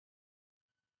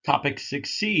Topic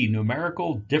 6C,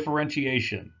 numerical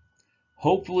differentiation.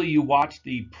 Hopefully you watched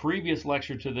the previous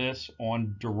lecture to this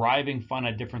on deriving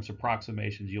finite difference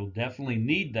approximations. You'll definitely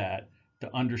need that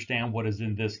to understand what is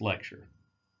in this lecture.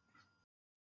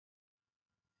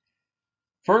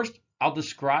 First, I'll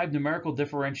describe numerical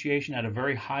differentiation at a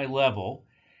very high level,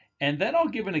 and then I'll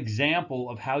give an example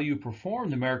of how you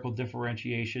perform numerical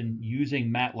differentiation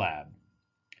using MATLAB.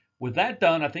 With that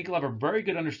done, I think you'll have a very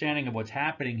good understanding of what's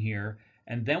happening here,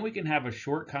 and then we can have a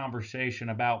short conversation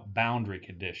about boundary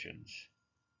conditions.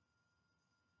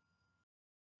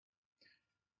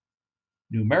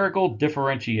 Numerical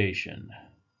differentiation.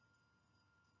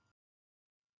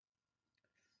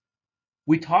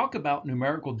 We talk about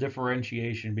numerical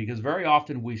differentiation because very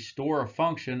often we store a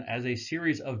function as a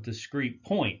series of discrete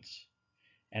points,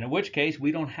 and in which case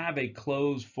we don't have a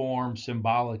closed form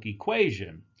symbolic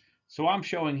equation. So I'm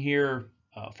showing here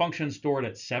a function stored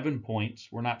at 7 points.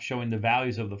 We're not showing the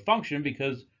values of the function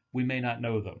because we may not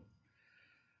know them.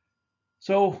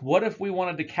 So what if we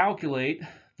wanted to calculate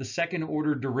the second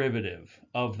order derivative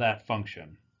of that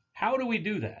function? How do we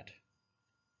do that?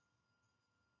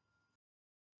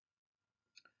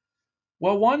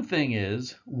 Well, one thing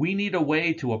is we need a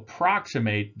way to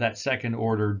approximate that second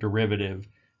order derivative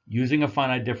using a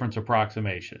finite difference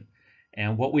approximation.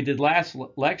 And what we did last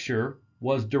lecture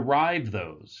was derive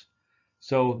those.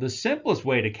 So the simplest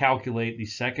way to calculate the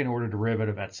second order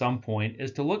derivative at some point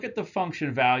is to look at the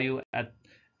function value at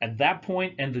that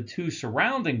point and the two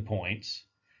surrounding points,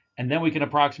 and then we can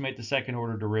approximate the second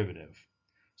order derivative.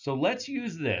 So let's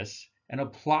use this and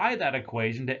apply that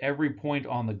equation to every point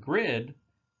on the grid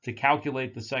to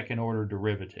calculate the second order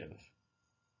derivative.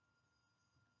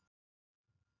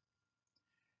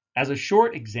 As a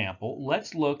short example,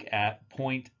 let's look at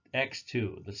point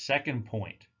x2, the second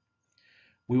point.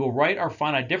 We will write our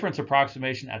finite difference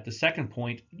approximation at the second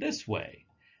point this way,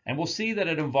 and we'll see that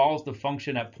it involves the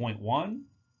function at point 1,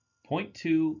 point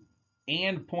 2,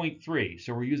 and point 3.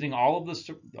 So we're using all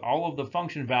of the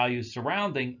function values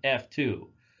surrounding f2.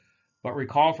 But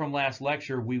recall from last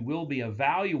lecture, we will be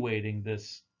evaluating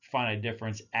this finite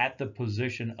difference at the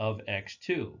position of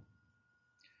x2.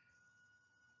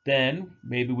 Then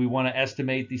maybe we want to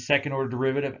estimate the second order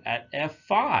derivative at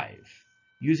f5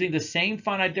 using the same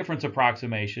finite difference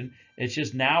approximation. It's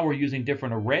just now we're using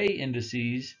different array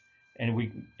indices, and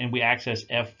we access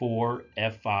f4,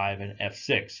 f5, and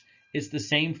f6. It's the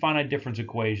same finite difference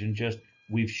equation, just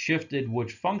we've shifted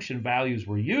which function values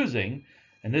we're using.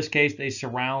 In this case, they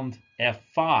surround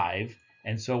f5,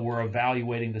 and so we're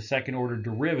evaluating the second order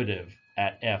derivative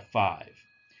at f5.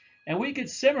 And we could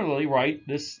similarly write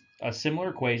a similar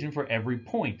equation for every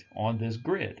point on this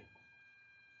grid.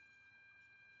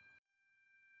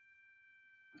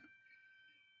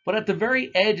 But at the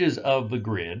very edges of the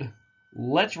grid,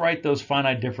 let's write those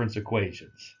finite difference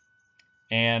equations.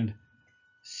 And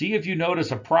see if you notice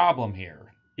a problem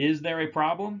here. Is there a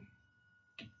problem?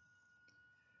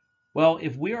 Well,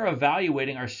 if we are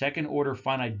evaluating our second order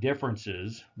finite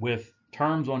differences with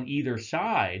terms on either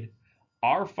side,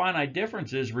 our finite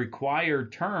differences require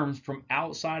terms from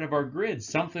outside of our grid,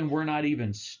 something we're not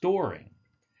even storing.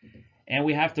 And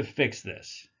we have to fix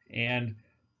this. And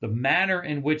the manner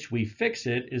in which we fix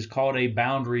it is called a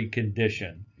boundary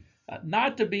condition.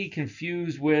 Not to be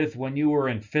confused with when you were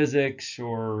in physics,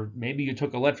 or maybe you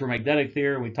took electromagnetic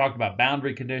theory, we talked about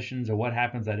boundary conditions and what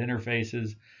happens at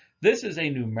interfaces. This is a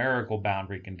numerical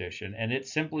boundary condition, and it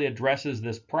simply addresses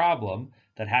this problem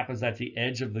that happens at the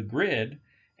edge of the grid,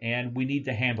 and we need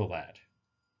to handle that.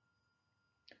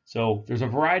 So there's a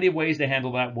variety of ways to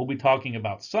handle that. We'll be talking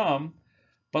about some,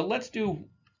 but let's do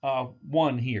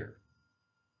one here.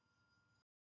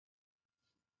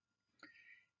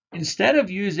 Instead of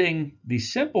using the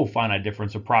simple finite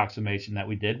difference approximation that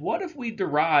we did, what if we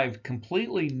derived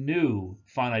completely new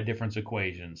finite difference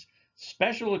equations,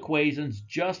 special equations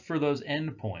just for those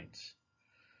endpoints?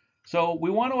 So we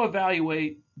want to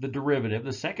evaluate the derivative,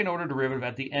 the second order derivative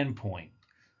at the endpoint.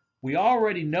 We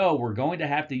already know we're going to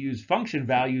have to use function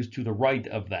values to the right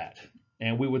of that.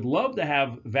 And we would love to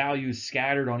have values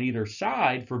scattered on either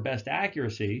side for best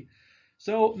accuracy.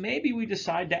 So maybe we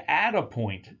decide to add a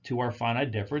point to our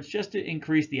finite difference just to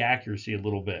increase the accuracy a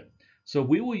little bit. So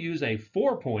we will use a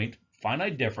 4-point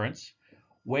finite difference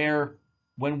where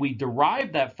when we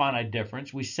derive that finite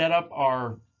difference, we set up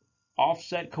our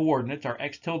offset coordinates, our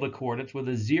x tilde coordinates, with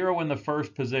a 0 in the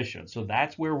first position. So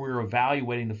that's where we're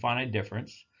evaluating the finite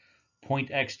difference.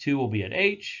 Point x2 will be at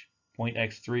h, point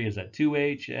x3 is at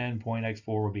 2h, and point x4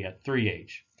 will be at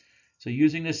 3h. So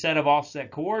using this set of offset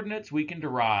coordinates, we can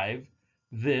derive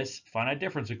this finite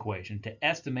difference equation to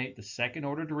estimate the second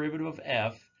order derivative of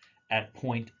f at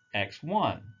point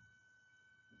x1.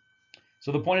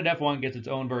 So the point at f1 gets its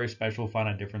own very special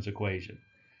finite difference equation.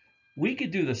 We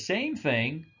could do the same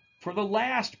thing for the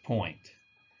last point.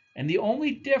 And the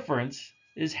only difference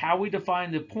is how we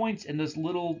define the points in this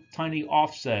little tiny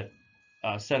offset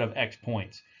set of x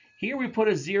points. Here we put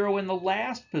a 0 in the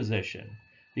last position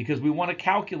because we want to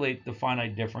calculate the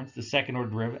finite difference, the second order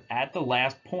derivative, at the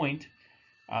last point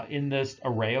in this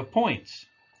array of points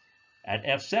at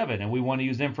f7. And we want to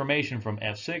use information from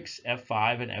f6,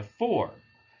 f5, and f4.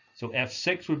 So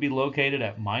f6 would be located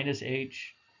at minus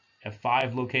h,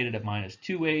 f5 located at minus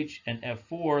 2h, and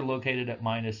f4 located at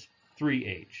minus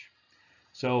 3h.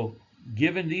 So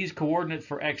given these coordinates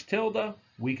for x tilde,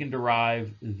 we can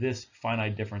derive this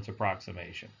finite difference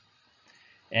approximation.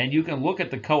 And you can look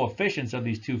at the coefficients of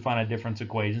these two finite difference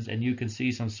equations and you can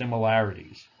see some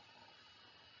similarities.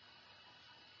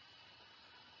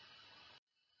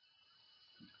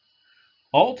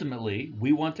 Ultimately,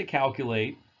 we want to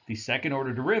calculate the second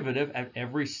order derivative at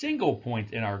every single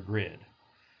point in our grid.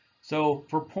 So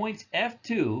for points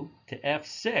f2 to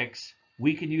f6,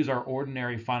 we can use our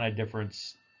ordinary finite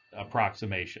difference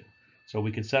approximation. So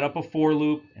we can set up a for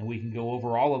loop and we can go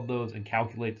over all of those and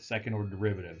calculate the second order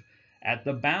derivative. At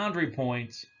the boundary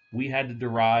points, we had to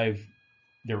derive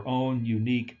their own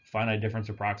unique finite difference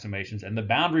approximations, and the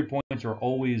boundary points are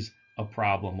always a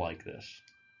problem like this.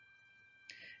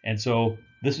 And so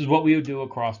this is what we would do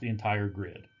across the entire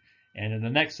grid. And in the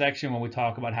next section, when we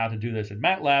talk about how to do this in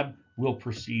MATLAB, we'll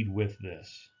proceed with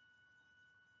this.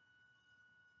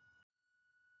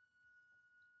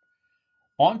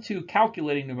 On to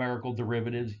calculating numerical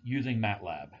derivatives using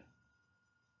MATLAB.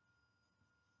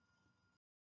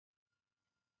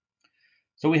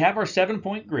 So we have our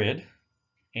 7-point grid,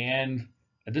 and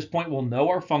at this point we'll know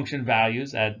our function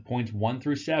values at points 1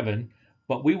 through 7,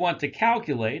 but we want to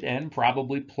calculate and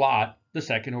probably plot the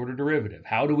second order derivative.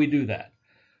 How do we do that?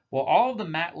 Well, all of the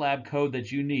MATLAB code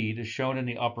that you need is shown in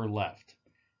the upper left.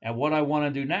 And what I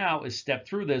want to do now is step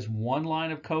through this one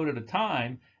line of code at a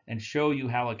time and show you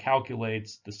how it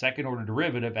calculates the second order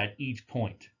derivative at each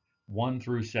point, 1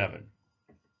 through 7.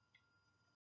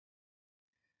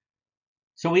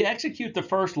 So we execute the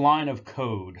first line of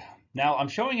code. Now I'm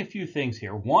showing a few things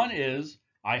here. One is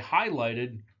I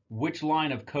highlighted which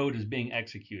line of code is being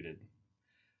executed.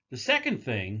 The second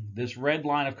thing, this red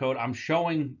line of code, I'm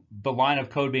showing the line of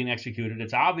code being executed.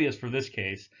 It's obvious for this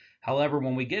case. However,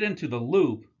 when we get into the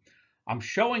loop, I'm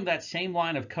showing that same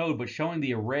line of code, but showing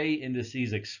the array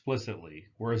indices explicitly,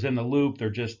 whereas in the loop, they're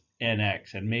just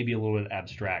nx and maybe a little bit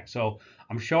abstract. So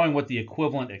I'm showing what the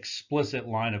equivalent explicit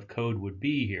line of code would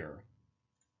be here.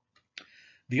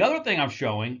 The other thing I'm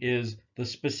showing is the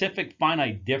specific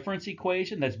finite difference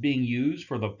equation that's being used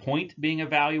for the point being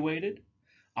evaluated.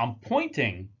 I'm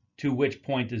pointing to which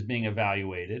point is being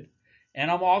evaluated,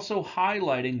 and I'm also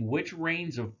highlighting which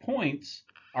range of points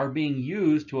are being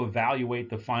used to evaluate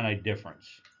the finite difference.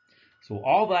 So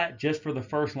all that just for the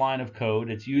first line of code.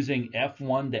 It's using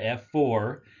f1 to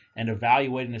f4 and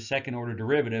evaluating the second order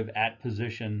derivative at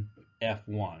position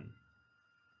f1.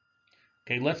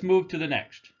 Okay, let's move to the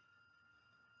next.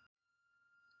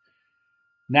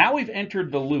 Now we've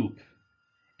entered the loop.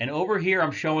 And over here,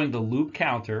 I'm showing the loop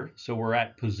counter. So we're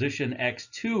at position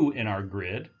x2 in our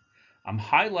grid. I'm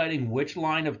highlighting which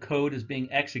line of code is being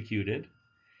executed.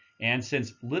 And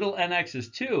since little nx is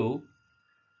 2,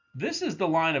 this is the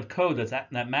line of code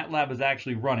that MATLAB is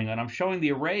actually running. And I'm showing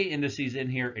the array indices in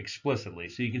here explicitly.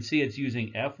 So you can see it's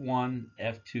using f1,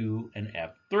 f2, and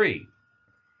f3.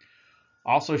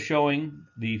 Also showing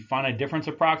the finite difference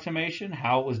approximation,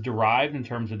 how it was derived in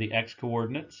terms of the x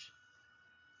coordinates,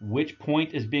 which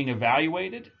point is being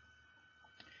evaluated,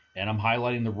 and I'm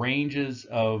highlighting the ranges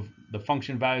of the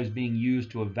function values being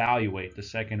used to evaluate the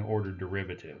second order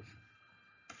derivative.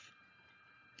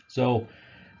 So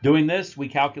doing this, we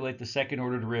calculate the second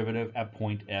order derivative at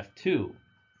point f2.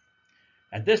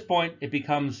 At this point, it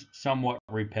becomes somewhat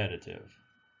repetitive.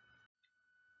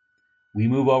 We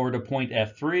move over to point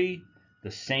f3. The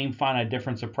same finite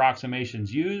difference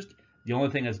approximations used. The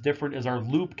only thing that's different is our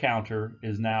loop counter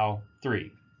is now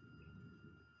 3.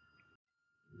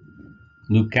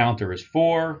 Loop counter is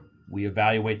 4. We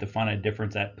evaluate the finite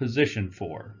difference at position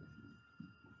 4.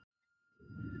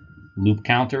 Loop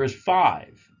counter is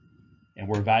 5. And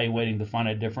we're evaluating the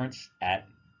finite difference at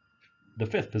the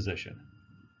 5th position.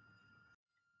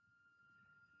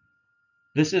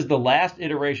 This is the last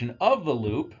iteration of the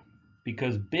loop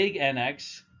because big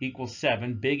NX equals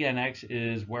 7. Big NX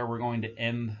is where we're going to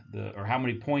end or how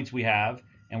many points we have,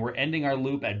 and we're ending our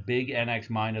loop at big NX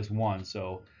minus 1.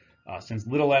 So since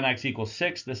little nx equals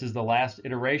 6, this is the last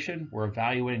iteration. We're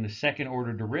evaluating the second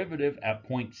order derivative at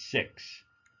point 6.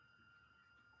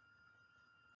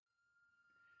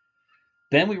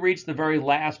 Then we reach the very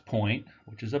last point,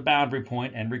 which is a boundary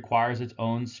point and requires its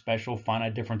own special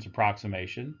finite difference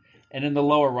approximation. And in the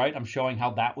lower right, I'm showing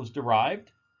how that was derived.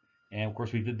 And of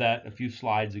course, we did that a few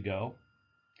slides ago.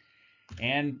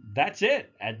 And that's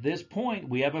it. At this point,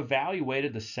 we have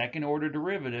evaluated the second order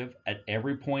derivative at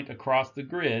every point across the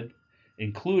grid,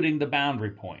 including the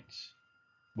boundary points,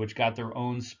 which got their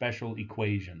own special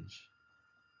equations.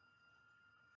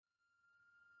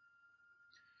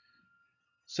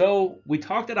 So we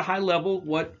talked at a high level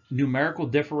what numerical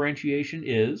differentiation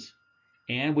is,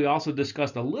 and we also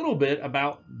discussed a little bit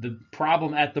about the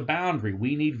problem at the boundary.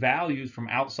 We need values from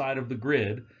outside of the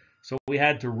grid, so we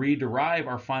had to rederive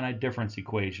our finite difference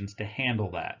equations to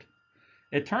handle that.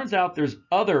 It turns out there's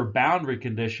other boundary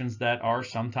conditions that are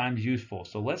sometimes useful,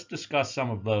 so let's discuss some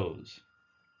of those.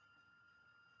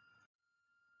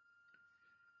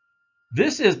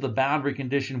 This is the boundary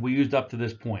condition we used up to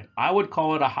this point. I would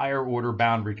call it a higher order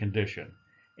boundary condition.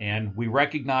 And we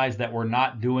recognize that we're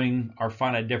not doing our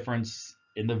finite difference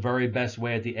in the very best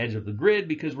way at the edge of the grid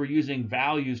because we're using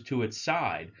values to its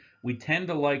side. We tend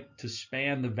to like to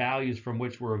span the values from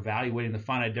which we're evaluating the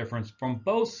finite difference from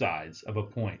both sides of a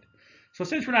point. So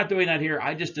since we're not doing that here,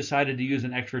 I just decided to use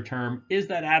an extra term. Is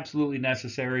that absolutely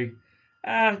necessary?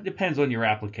 Depends on your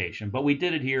application, but we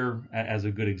did it here as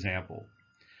a good example.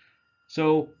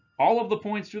 So all of the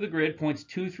points through the grid, points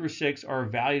 2 through 6, are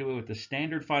evaluated with the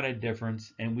standard finite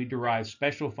difference, and we derive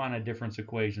special finite difference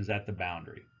equations at the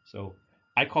boundary. So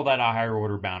I call that a higher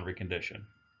order boundary condition.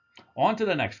 On to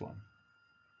the next one.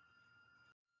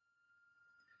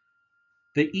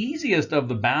 The easiest of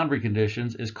the boundary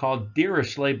conditions is called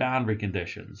Dirichlet boundary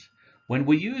conditions. When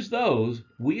we use those,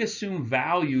 we assume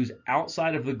values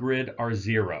outside of the grid are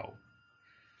 0.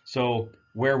 So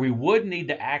where we would need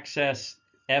to access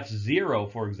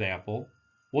f0, for example,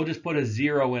 we'll just put a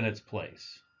 0 in its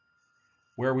place.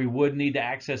 Where we would need to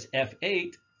access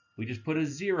f8, we just put a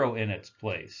 0 in its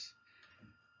place.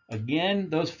 Again,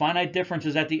 those finite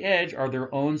differences at the edge are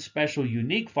their own special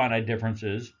unique finite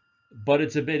differences, but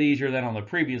it's a bit easier than on the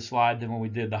previous slide than when we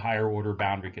did the higher order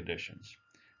boundary conditions.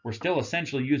 We're still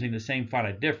essentially using the same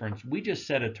finite difference. We just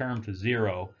set a term to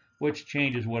 0, which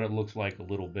changes what it looks like a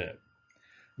little bit.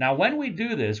 Now, when we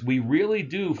do this, we really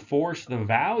do force the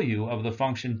value of the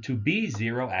function to be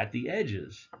 0 at the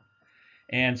edges.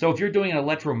 And so if you're doing an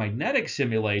electromagnetic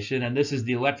simulation, and this is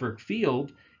the electric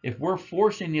field, if we're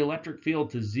forcing the electric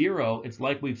field to 0, it's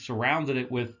like we've surrounded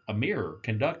it with a mirror,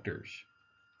 conductors.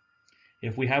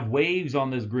 If we have waves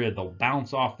on this grid, they'll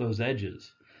bounce off those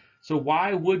edges. So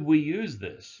why would we use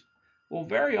this? Well,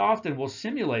 very often we'll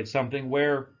simulate something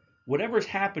where whatever's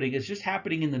happening is just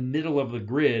happening in the middle of the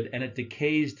grid, and it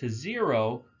decays to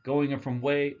 0, going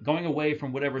away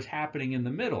from whatever's happening in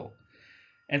the middle.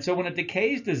 And so when it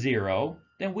decays to 0,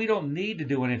 then we don't need to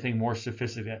do anything more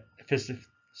sophisticated.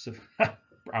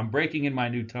 I'm breaking in my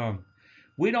new tongue.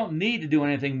 We don't need to do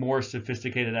anything more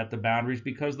sophisticated at the boundaries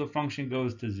because the function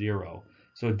goes to 0.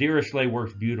 So Dirichlet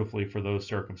works beautifully for those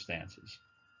circumstances.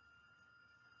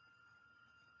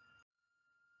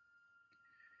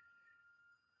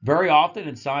 Very often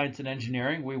in science and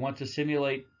engineering, we want to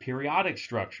simulate periodic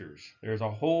structures. There's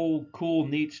a whole cool,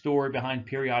 neat story behind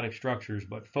periodic structures,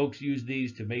 but folks use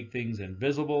these to make things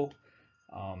invisible,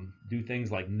 do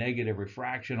things like negative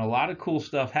refraction. A lot of cool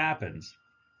stuff happens.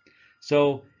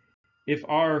 So if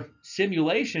our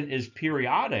simulation is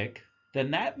periodic,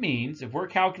 then that means if we're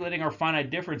calculating our finite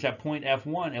difference at point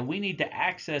f1 and we need to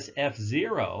access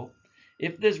f0,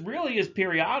 if this really is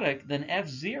periodic, then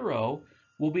f0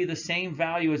 will be the same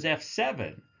value as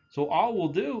f7. So all we'll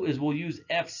do is we'll use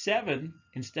f7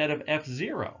 instead of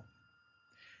f0.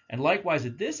 And likewise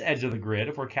at this edge of the grid,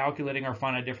 if we're calculating our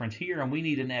finite difference here and we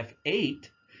need an f8,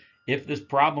 if this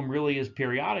problem really is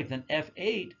periodic, then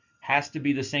f8 has to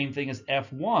be the same thing as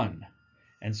f1.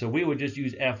 And so we would just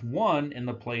use f1 in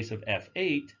the place of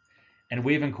f8, and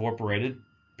we've incorporated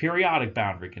periodic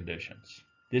boundary conditions.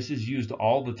 This is used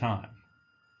all the time.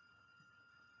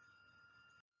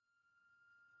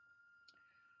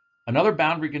 Another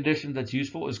boundary condition that's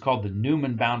useful is called the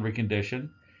Neuman boundary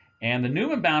condition. And the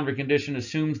Neuman boundary condition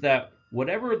assumes that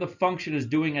whatever the function is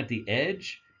doing at the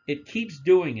edge, it keeps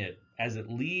doing it as it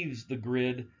leaves the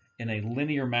grid in a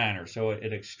linear manner. So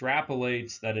it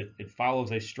extrapolates that it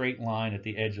follows a straight line at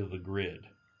the edge of the grid.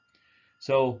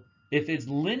 So if it's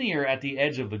linear at the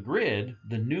edge of the grid,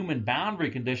 the Neuman boundary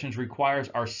conditions requires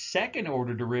our second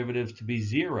order derivatives to be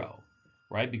 0,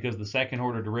 right? Because the second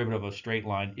order derivative of a straight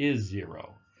line is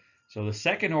 0. So the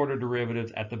second order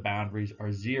derivatives at the boundaries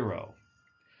are 0.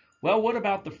 Well, what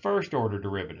about the first order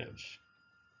derivatives?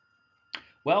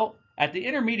 Well, at the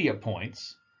intermediate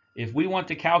points, If we want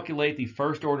to calculate the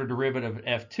first order derivative of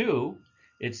f2,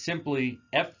 it's simply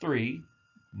f3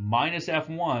 minus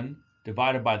f1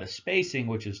 divided by the spacing,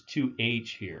 which is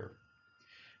 2h here.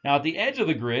 Now at the edge of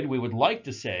the grid, we would like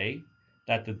to say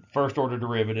that the first order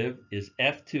derivative is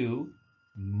f2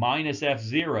 minus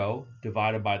f0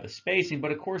 divided by the spacing,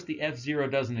 but of course the f0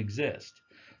 doesn't exist.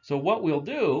 So what we'll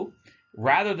do,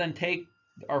 rather than take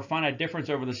our finite difference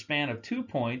over the span of 2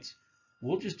 points,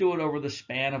 we'll just do it over the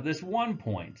span of this 1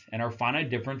 point. And our finite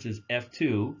difference is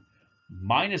f2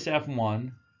 minus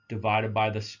f1 divided by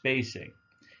the spacing.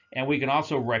 And we can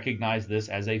also recognize this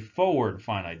as a forward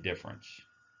finite difference.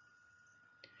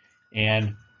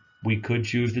 And we could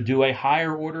choose to do a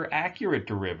higher order accurate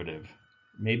derivative.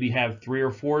 Maybe have 3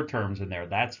 or 4 terms in there.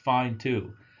 That's fine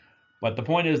too. But the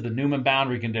point is the Neuman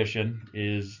boundary condition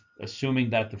is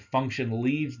assuming that the function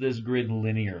leaves this grid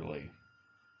linearly.